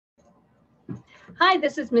Hi,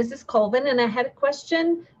 this is Mrs. Colvin, and I had a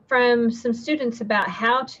question from some students about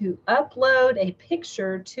how to upload a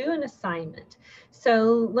picture to an assignment.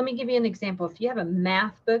 So let me give you an example. If you have a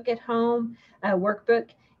math book at home, a workbook,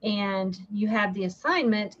 and you have the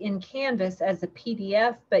assignment in Canvas as a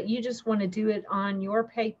PDF, but you just want to do it on your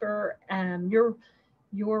paper,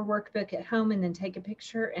 your workbook at home, and then take a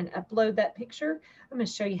picture and upload that picture, I'm going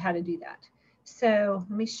to show you how to do that. So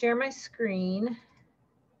let me share my screen.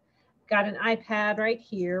 Got an iPad right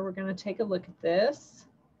here. We're going to take a look at this.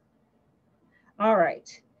 All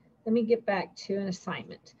right, let me get back to an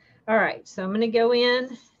assignment. All right, so I'm going to go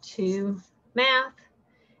in to math,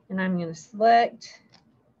 and I'm going to select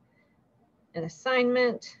an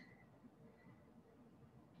assignment.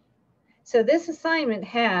 So this assignment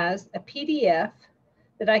has a PDF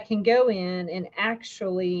that I can go in and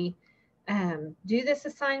actually do this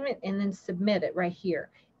assignment and then submit it right here.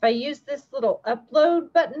 If I use this little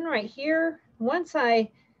upload button right here, once I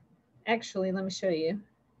actually, let me show you,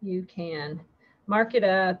 you can mark it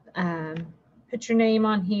up, put your name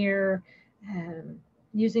on here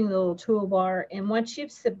using the little toolbar. And once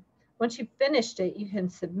you've finished it, you can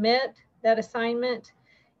submit that assignment.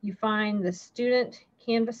 You find the student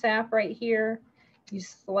Canvas app right here. You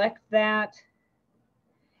select that,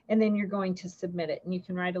 and then you're going to submit it. And you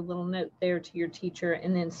can write a little note there to your teacher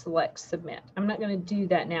and then select submit. I'm not going to do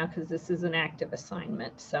that now because this is an active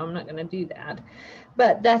assignment, so I'm not going to do that.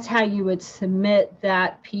 But that's how you would submit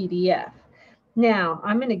that PDF. Now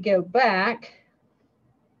I'm going to go back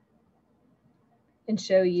and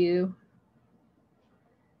show you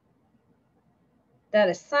that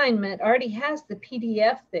assignment already has the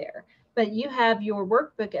PDF there, but you have your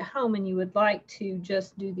workbook at home and you would like to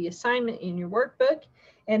just do the assignment in your workbook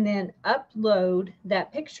and then upload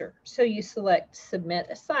that picture. So you select submit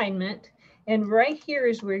assignment, and right here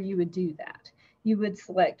is where you would do that. You would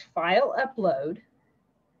select file upload,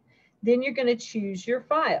 then you're going to choose your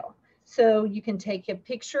file. So you can take a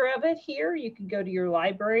picture of it here. You can go to your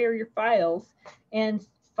library or your files and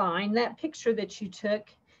find that picture that you took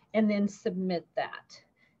and then submit that.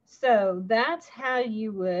 So that's how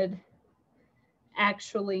you would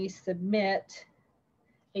actually submit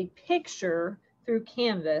a picture through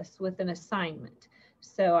Canvas with an assignment.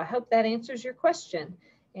 So I hope that answers your question,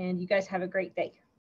 and you guys have a great day.